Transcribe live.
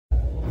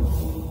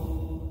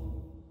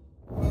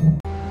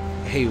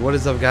Hey, what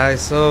is up, guys?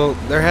 So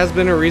there has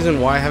been a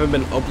reason why I haven't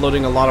been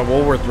uploading a lot of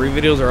World War III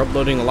videos or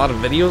uploading a lot of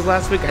videos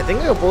last week. I think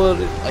I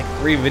uploaded like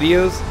 3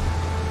 videos,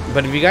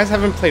 but if you guys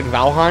haven't played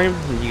Valheim,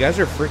 you guys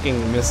are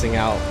freaking missing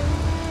out.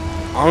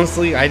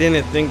 Honestly, I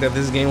didn't think that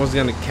this game was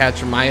gonna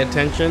catch my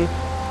attention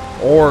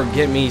or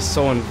get me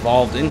so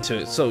involved into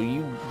it. So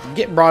you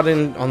get brought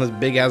in on this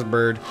big ass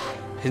bird.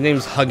 His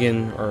name's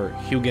Hugin or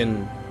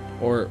Hugin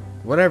or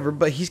whatever,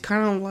 but he's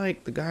kind of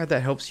like the guy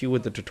that helps you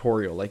with the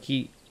tutorial. Like,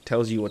 he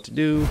tells you what to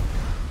do.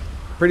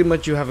 Pretty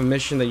much you have a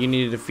mission that you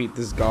need to defeat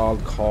this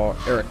god called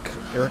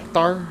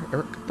Ericthar.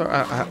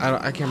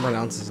 I can't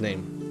pronounce his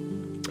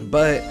name,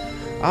 but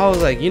I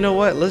was like, you know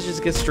what, let's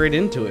just get straight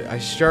into it. I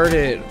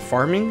started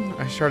farming.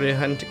 I started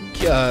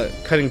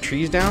cutting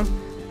trees down.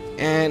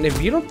 And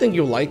if you don't think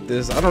you'll like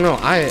this, I don't know,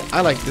 I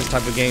like this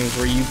type of games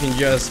where you can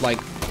just like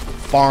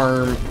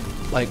farm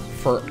like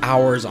for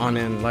hours on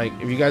end. Like,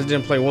 if you guys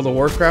didn't play World of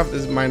Warcraft,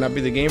 this might not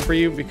be the game for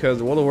you,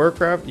 because World of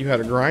Warcraft, you had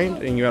to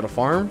grind and you had to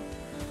farm,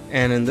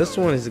 and in this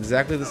one is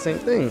exactly the same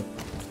thing.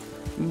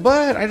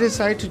 But I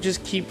decided to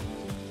just keep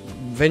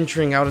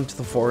venturing out into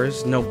the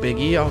forest. No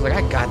biggie. I was like,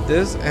 I got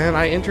this, and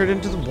I entered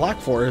into the Black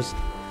Forest,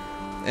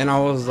 and I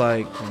was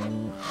like,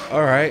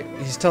 all right,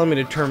 he's telling me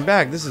to turn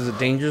back. This is a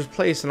dangerous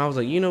place. And I was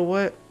like, you know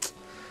what,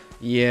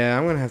 yeah,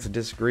 I'm gonna have to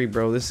disagree,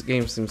 bro. This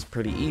game seems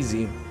pretty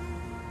easy.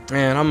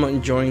 And I'm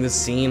enjoying the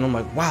scene. I'm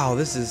like, wow,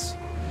 this is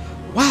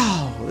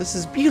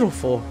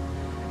beautiful.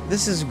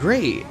 This is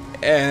great.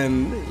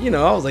 And you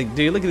know, I was like,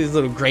 dude, look at these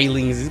little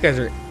greylings.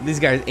 These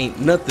guys ain't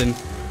nothing.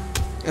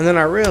 And then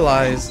I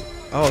realized,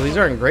 oh, these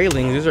aren't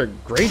greylings. These are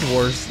grey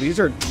dwarfs. These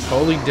are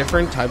totally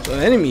different types of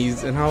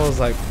enemies. And I was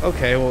like,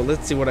 okay, well,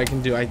 let's see what I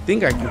can do. I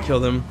think I can kill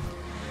them.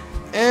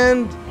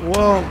 And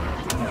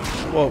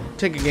well,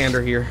 take a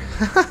gander here.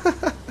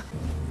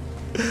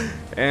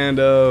 And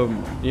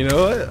you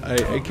know what,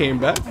 I came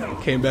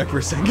back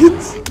for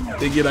seconds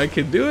thinking I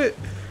could do it.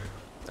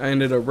 I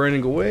ended up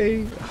running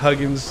away.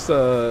 Huggins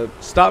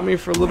stopped me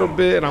for a little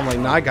bit, and I'm like,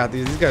 nah, I got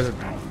these guys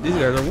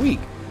are weak.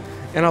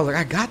 And I was like,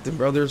 I got them,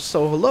 bro, they're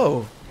so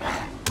low.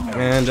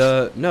 And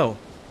no,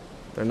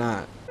 they're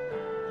not.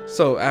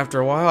 So after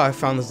a while, I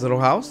found this little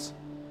house,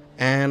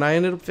 and I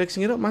ended up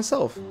fixing it up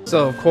myself.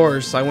 So of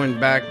course I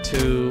went back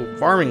to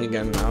farming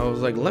again. I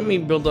was like, let me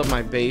build up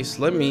my base,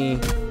 let me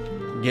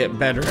get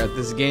better at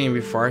this game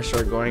before I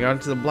start going out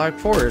into the Black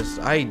Forest.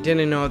 I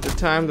didn't know at the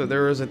time that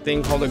there was a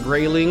thing called a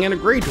greyling and a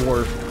grey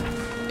dwarf,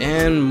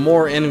 and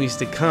more enemies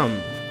to come.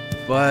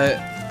 But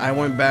I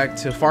went back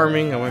to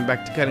farming. I went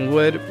back to cutting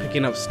wood,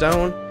 picking up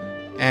stone,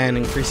 and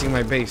increasing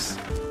my base.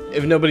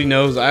 If nobody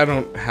knows, I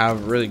don't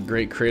have really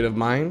great creative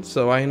mind,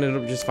 so I ended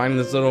up just finding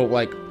this little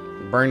like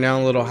burned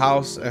down little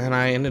house, and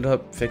I ended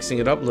up fixing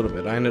it up a little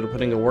bit. I ended up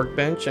putting a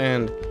workbench,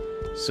 and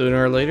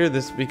sooner or later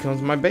this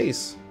becomes my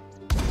base.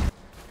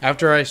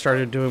 After I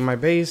started doing my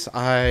base,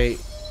 I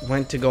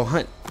went to go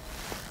hunt.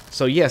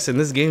 So yes, in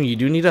this game you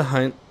do need to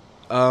hunt.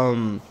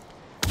 You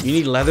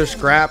need leather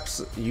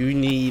scraps, you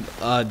need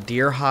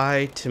deer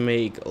hide to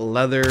make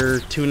leather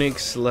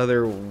tunics,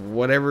 leather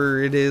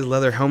whatever it is,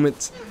 leather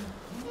helmets.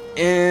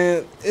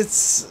 And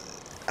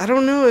I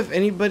don't know if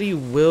anybody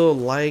will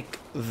like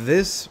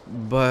this,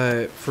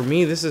 but for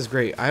me this is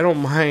great. I don't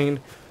mind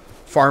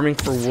farming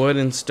for wood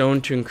and stone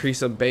to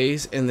increase a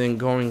base and then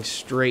going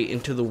straight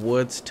into the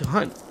woods to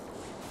hunt.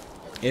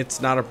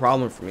 It's not a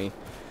problem for me.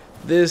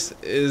 This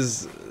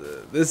is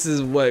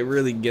what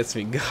really gets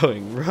me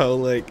going, bro.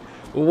 Like,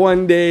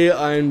 one day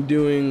I'm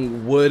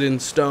doing wood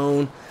and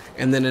stone,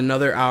 and then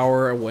another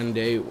hour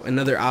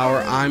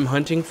I'm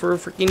hunting for a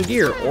freaking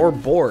deer or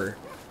boar,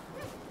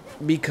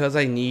 because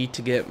I need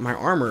to get my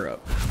armor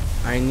up.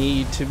 I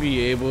need to be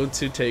able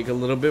to take a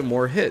little bit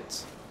more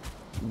hits.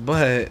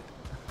 But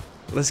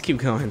let's keep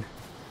going.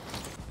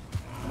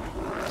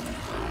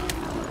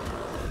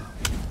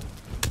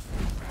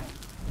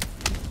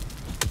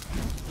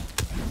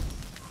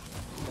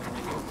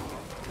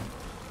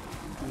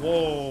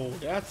 Whoa,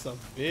 that's a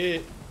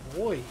big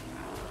boy.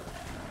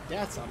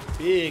 That's a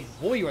big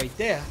boy right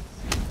there.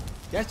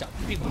 That's a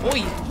big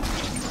boy.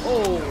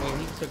 Oh,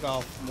 and he took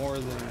off more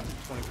than 20%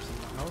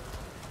 of my health.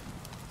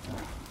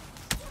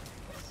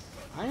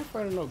 I ain't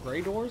afraid of no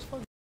gray doors.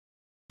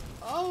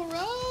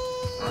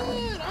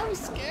 Alright, I'm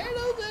scared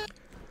of that.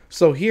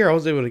 So here I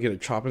was able to get a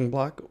chopping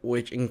block,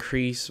 which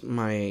increased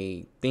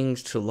my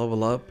things to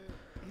level up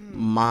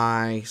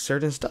my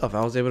certain stuff.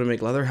 I was able to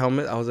make leather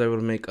helmet, I was able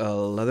to make a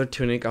leather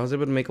tunic, I was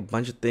able to make a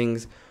bunch of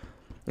things,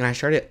 and I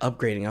started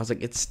upgrading. I was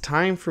like, it's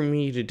time for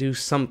me to do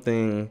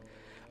something.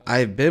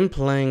 I've been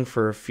playing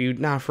for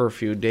not for a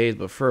few days,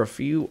 but for a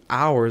few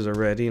hours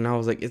already, and I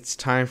was like, it's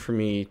time for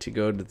me to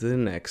go to the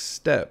next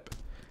step.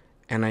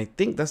 And I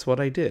think that's what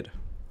I did.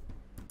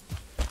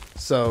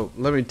 So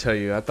let me tell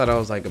you, I thought I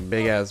was like a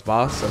big ass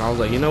boss, and I was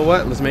like, you know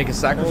what, let's make a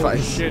sacrifice.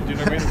 Oh shit, dude,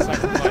 I made a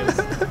sacrifice.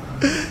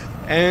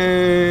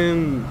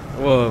 And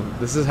well,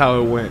 this is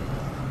how it went.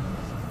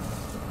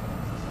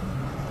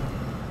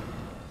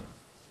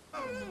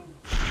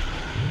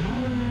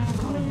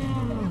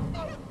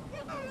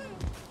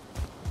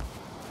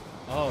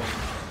 Oh.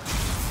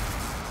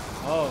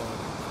 Oh.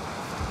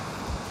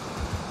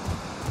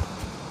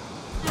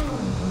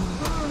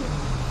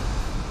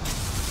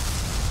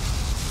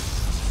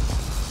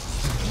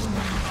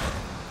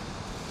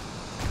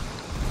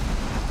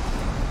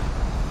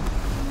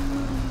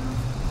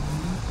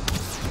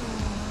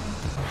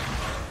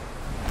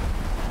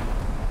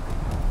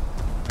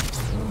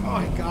 Oh,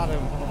 I got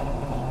him.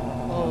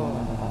 Oh.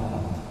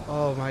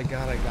 Oh my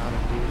god, I got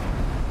him, dude.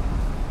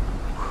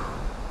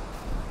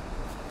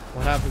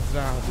 What happens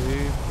now,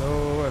 dude?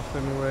 No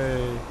effing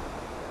way.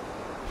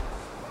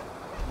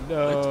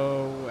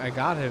 No, I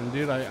got him,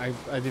 dude. I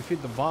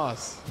defeat the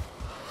boss.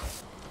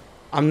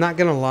 I'm not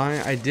gonna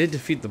lie, I did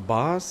defeat the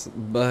boss,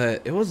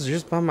 but it was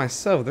just by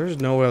myself. There's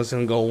no way I was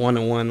gonna go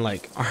 1-on-1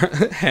 like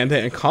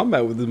hand-to-hand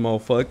combat with this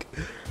motherfucker.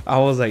 I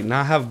was like,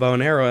 nah, I have bow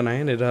and arrow, and I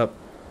ended up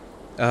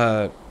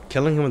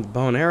killing him with the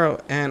bow and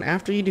arrow. And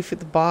after you defeat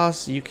the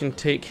boss, you can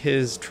take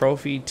his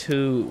trophy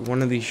to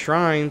one of these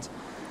shrines,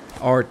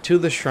 or to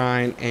the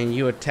shrine, and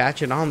you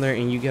attach it on there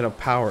and you get a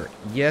power.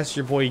 Yes,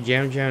 your boy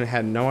Jam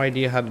had no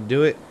idea how to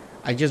do it.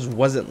 I just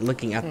wasn't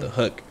looking at the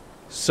hook.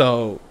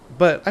 So,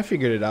 but I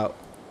figured it out.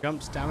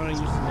 Jump stamina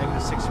uses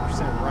negative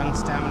 60%. Run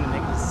stamina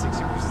negative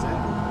 60%.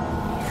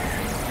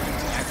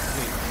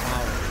 Activate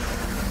power.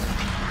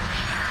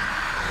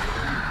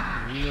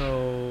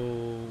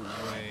 No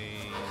way.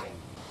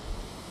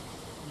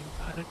 You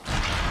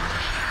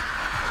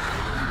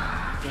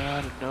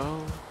gotta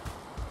know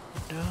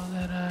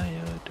that I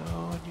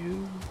adore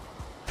you.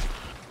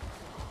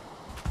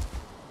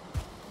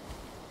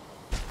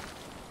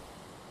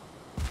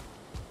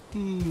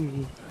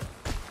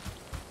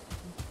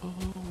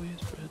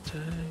 Always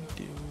protect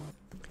you.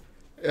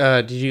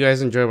 Did you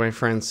guys enjoy my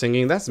friend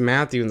singing? That's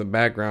Matthew in the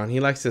background. He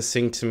likes to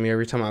sing to me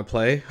every time I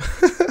play.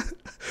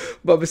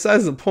 But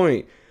besides the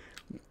point,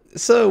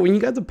 so when you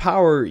got the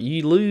power,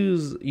 you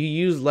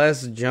use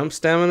less jump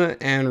stamina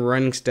and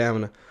running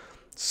stamina.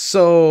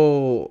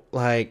 So,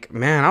 like,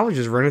 man, I was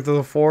just running through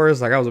the forest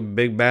like I was a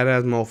big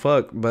badass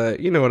motherfucker. But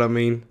you know what I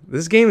mean.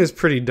 This game is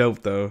pretty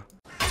dope, though.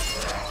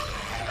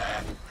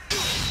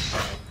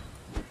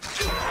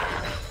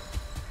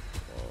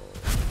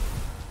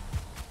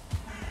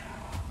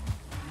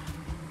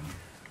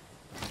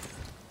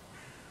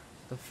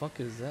 The fuck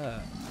is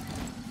that?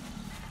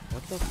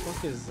 What the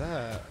fuck is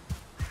that?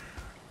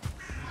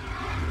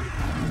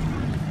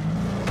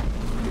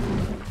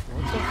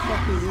 What the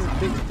fuck is this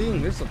big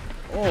thing? There's a...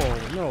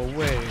 Oh, no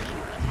way.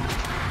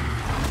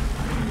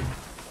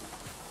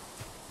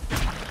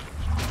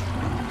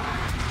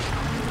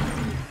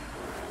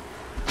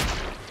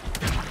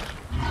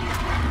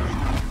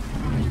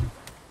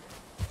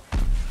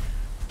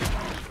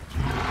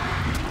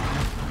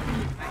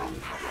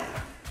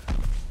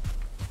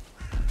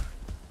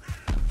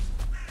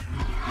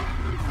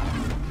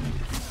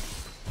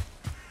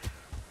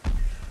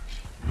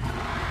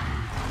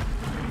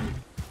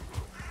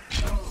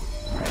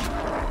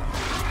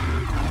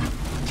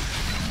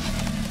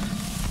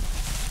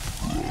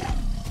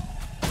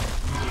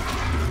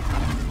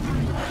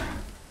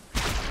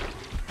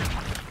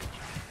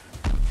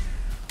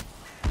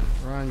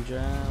 Run,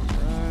 Jam.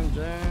 Run,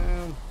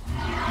 Jam.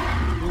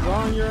 He's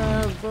on your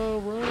ass, bro.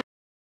 Run.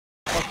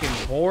 Fucking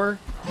whore.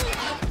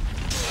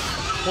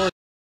 Whore.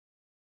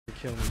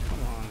 Kill me. Come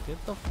on.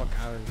 Get the fuck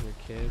out of here,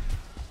 kid.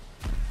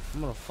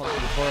 I'm gonna fucking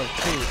whore up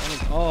too.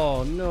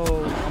 Oh, no.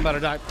 I'm about to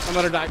die. I'm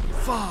about to die.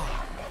 Fuck.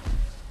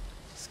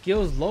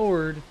 Skills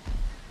lowered.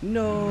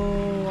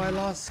 No. I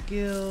lost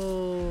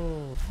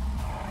skill.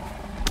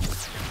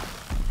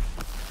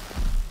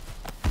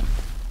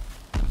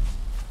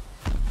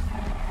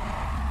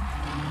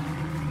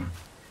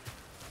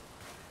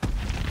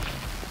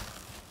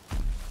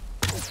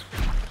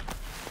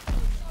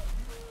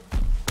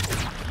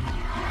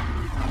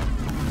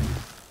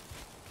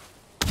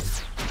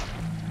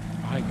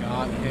 I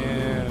got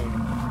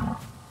him.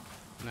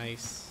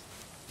 Nice.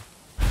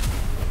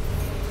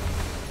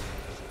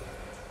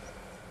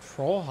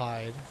 Troll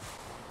hide.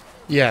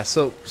 Yeah,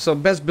 so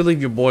best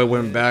believe your boy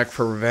went back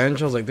for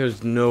revenge. I was like,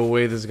 there's no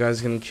way this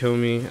guy's gonna kill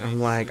me. I'm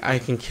like, I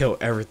can kill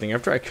everything.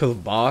 After I kill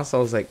the boss, I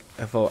was like,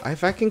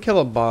 if I can kill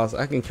a boss,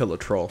 I can kill a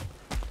troll.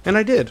 And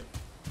I did.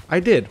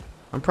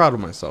 I'm proud of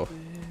myself.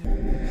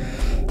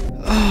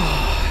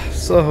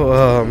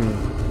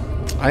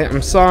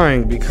 I'm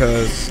sorry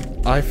because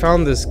I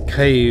found this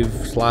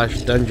cave /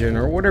 dungeon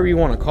or whatever you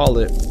want to call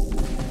it,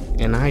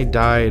 and I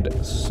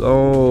died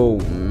so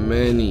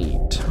many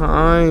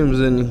times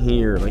in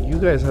here. Like, you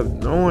guys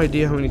have no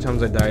idea how many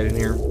times I died in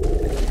here.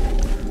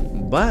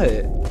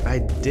 But I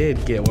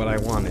did get what I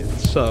wanted,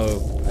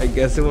 so I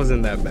guess it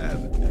wasn't that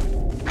bad.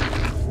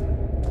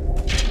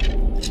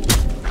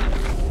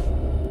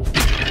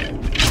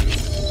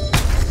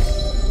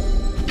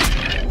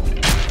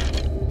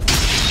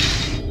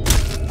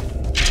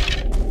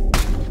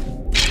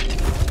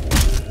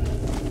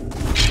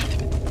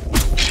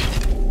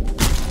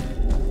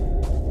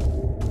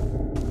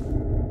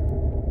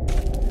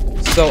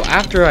 So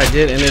after I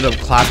ended up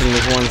clapping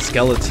this one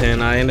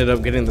skeleton, I ended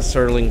up getting the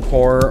Sterling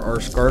core or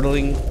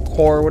Scartling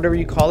core, whatever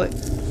you call it.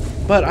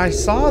 But I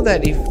saw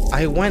that if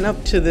I went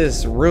up to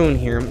this rune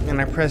here and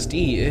I pressed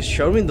E, it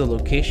showed me the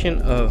location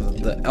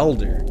of the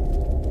Elder.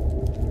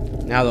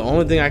 Now the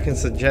only thing I can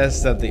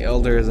suggest that the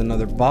Elder is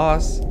another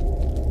boss,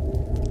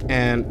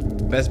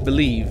 and best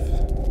believe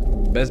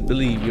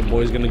your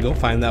boy's gonna go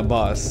find that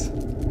boss.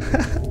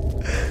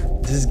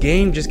 This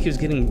game just keeps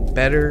getting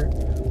better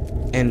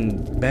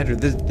and better.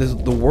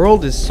 The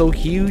world is so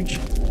huge.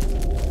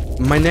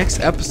 My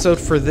next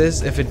episode for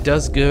this, if it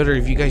does good or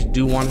if you guys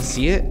do want to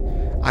see it,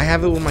 I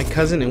have it with my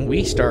cousin and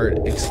we start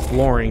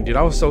exploring. Dude,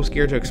 I was so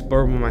scared to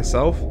explore by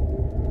myself,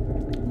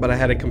 but I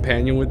had a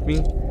companion with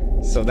me,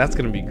 so that's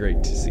gonna be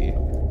great to see.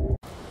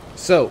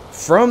 So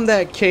from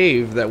that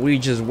cave that we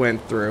just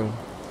went through,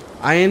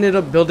 I ended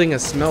up building a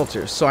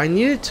smelter. So I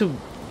needed to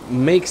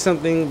make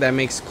something that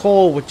makes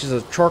coal, which is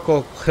a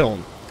charcoal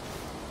kiln.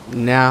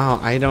 Now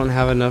I don't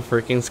have enough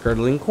freaking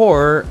skirtling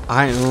core.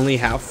 I only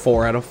have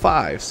 4 out of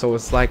 5, so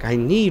it's like I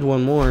need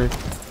one more.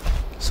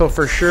 So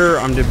for sure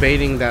I'm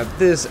debating that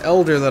this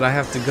elder that I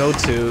have to go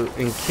to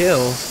and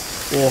kill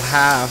will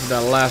have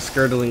that last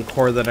skirtling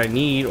core that I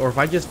need, or if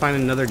I just find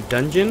another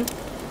dungeon,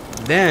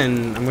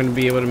 then I'm going to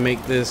be able to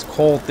make this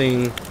coal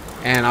thing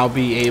and I'll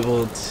be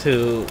able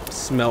to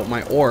smelt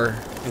my ore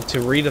into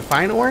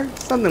redefine ore,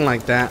 something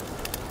like that.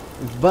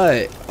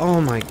 But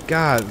oh my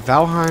god,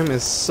 Valheim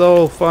is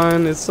so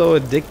fun, it's so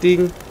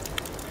addicting.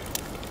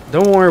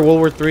 Don't worry, World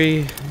War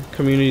 3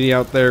 community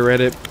out there,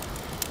 Reddit,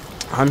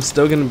 I'm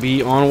still gonna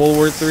be on World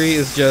War 3.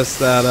 It's just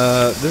that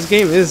this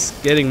game is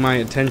getting my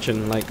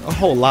attention like a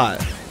whole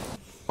lot.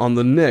 On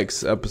the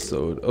next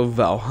episode of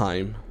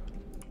Valheim.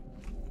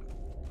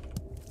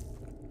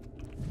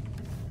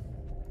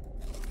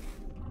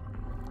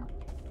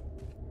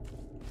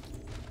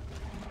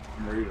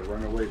 I'm ready to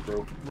run away,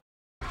 bro.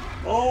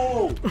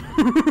 Oh!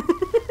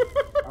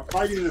 I'm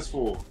fighting this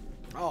fool.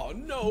 Oh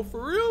no,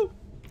 for real?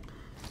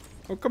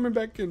 I'm coming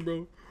back in,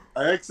 bro.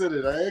 I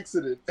exited.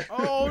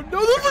 Oh no,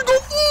 this is go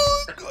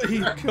fuck!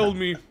 He killed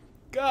me.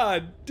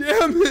 God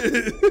damn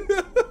it.